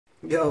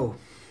Yo,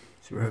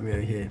 it's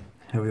Romeo here.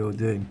 How are we all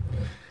doing?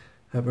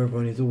 Hope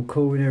everyone is all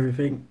cool and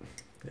everything.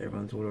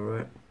 Everyone's all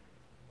alright.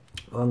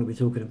 What I'm going to be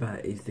talking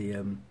about is the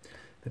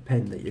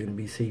pen that you're going to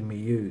be seeing me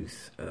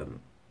use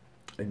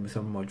in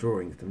some of my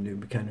drawings. The new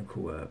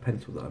mechanical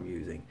pencil that I'm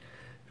using.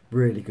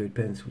 Really good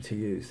pencil to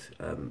use.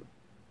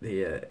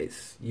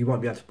 It's you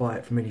won't be able to buy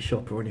it from any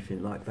shop or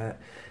anything like that.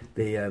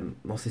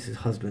 My sister's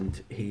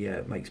husband, he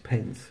makes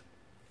pens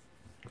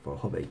for a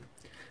hobby.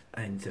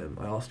 And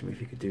I asked him if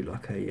he could do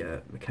like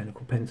a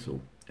mechanical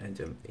pencil,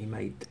 and he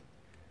made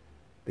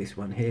this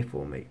one here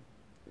for me.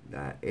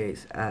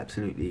 It's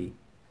absolutely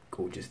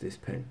gorgeous, this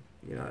pen.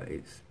 You know,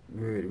 it's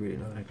really, really, I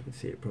don't know if you can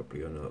see it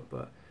properly or not,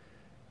 but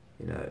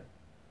you know,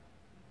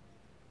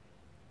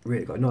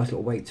 really got a nice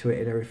little weight to it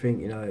and everything.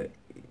 You know, it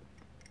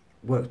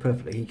works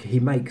perfectly. He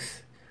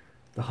makes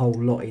the whole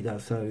lot, he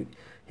does. So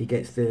he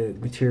gets the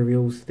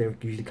materials, they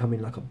usually come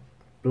in like a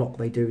block,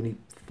 they do, and he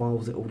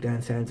files it all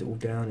down, sands it all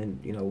down,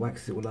 and you know,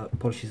 waxes it all up,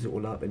 polishes it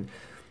all up, and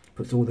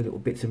puts all the little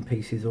bits and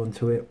pieces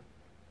onto it.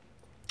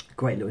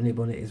 Great little nib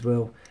on it as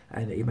well.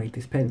 And he made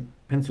this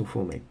pencil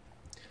for me.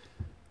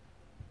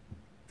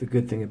 The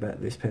good thing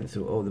about this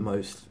pencil, or the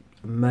most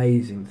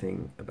amazing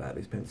thing about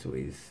this pencil,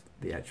 is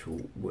the actual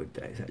wood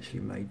that it's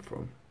actually made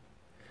from.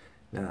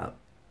 Now,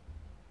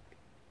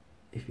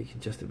 if you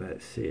can just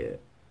about see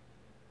it,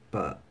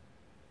 but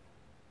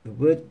the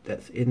wood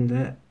that's in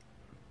that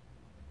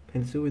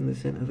pencil in the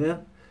centre there,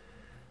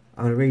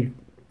 I'm going to read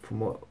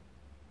from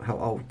how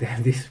old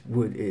this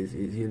wood is.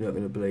 You're not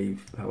going to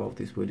believe how old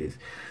this wood is.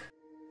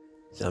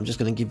 So I'm just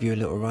going to give you a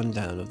little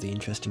rundown of the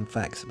interesting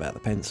facts about the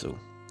pencil.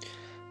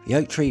 The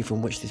oak tree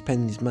from which this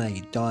pen is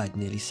made died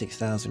nearly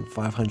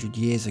 6,500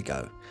 years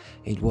ago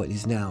in what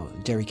is now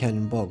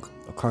Derrycanan bog,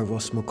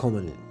 across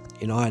Roscommon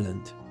in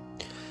Ireland.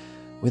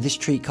 When this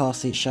tree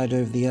cast its shadow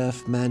over the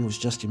earth, man was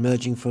just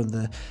emerging from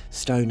the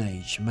Stone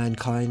Age.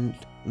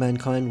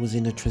 Mankind was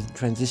in a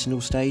transitional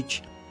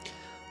stage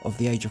of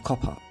the age of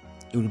copper.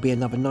 It would be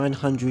another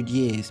 900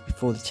 years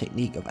before the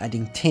technique of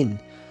adding tin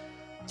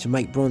to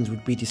make bronze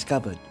would be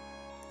discovered,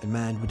 and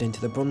man would enter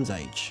the Bronze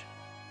Age.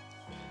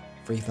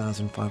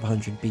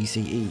 3500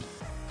 BCE.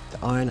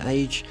 The Iron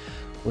Age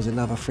was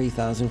another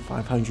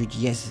 3500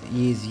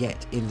 years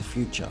yet in the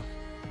future.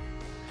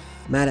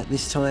 Man at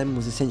this time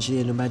was essentially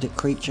a nomadic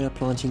creature,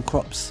 planting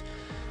crops,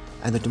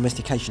 and the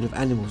domestication of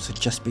animals had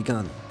just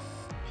begun.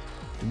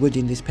 The wood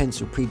in this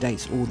pencil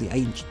predates all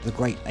the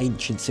great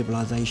ancient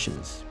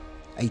civilizations.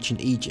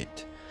 Ancient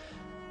Egypt.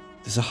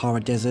 The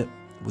Sahara desert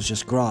was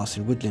just grass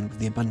and woodland with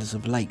the abundance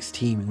of lakes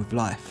teeming with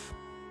life.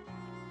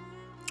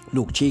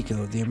 Norte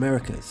Chico of the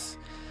Americas.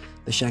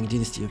 The Shang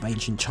Dynasty of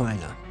ancient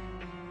China.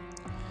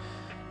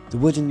 The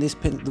wood in this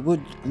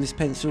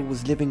pencil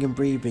was living and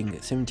breathing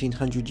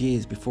 1700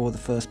 years before the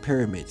first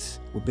pyramids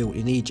were built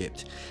in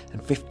Egypt,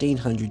 and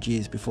 1500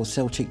 years before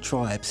Celtic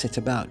tribes set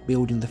about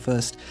building the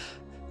first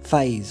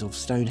phase of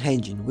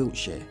Stonehenge in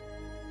Wiltshire.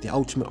 The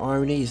ultimate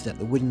irony is that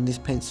the wood in this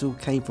pencil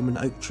came from an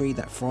oak tree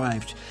that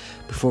thrived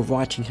before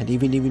writing had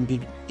even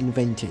been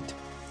invented.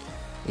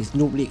 It is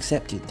normally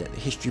accepted that the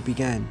history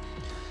began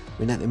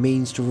when the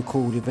means to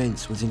record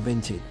events was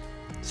invented.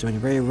 So in a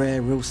very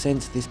rare, real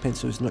sense, this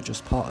pencil is not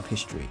just part of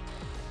history,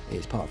 it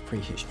is part of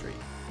prehistory.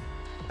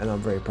 And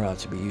I'm very proud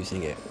to be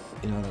using it.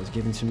 You know, that was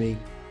given to me.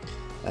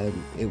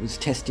 It was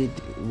tested,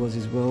 it was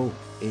as well,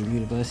 in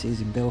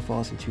universities in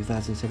Belfast in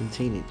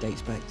 2017. It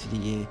dates back to the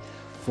year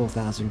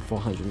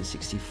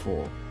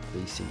 4464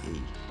 BCE.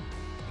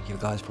 Thank you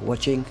guys for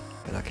watching,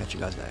 and I'll catch you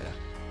guys later.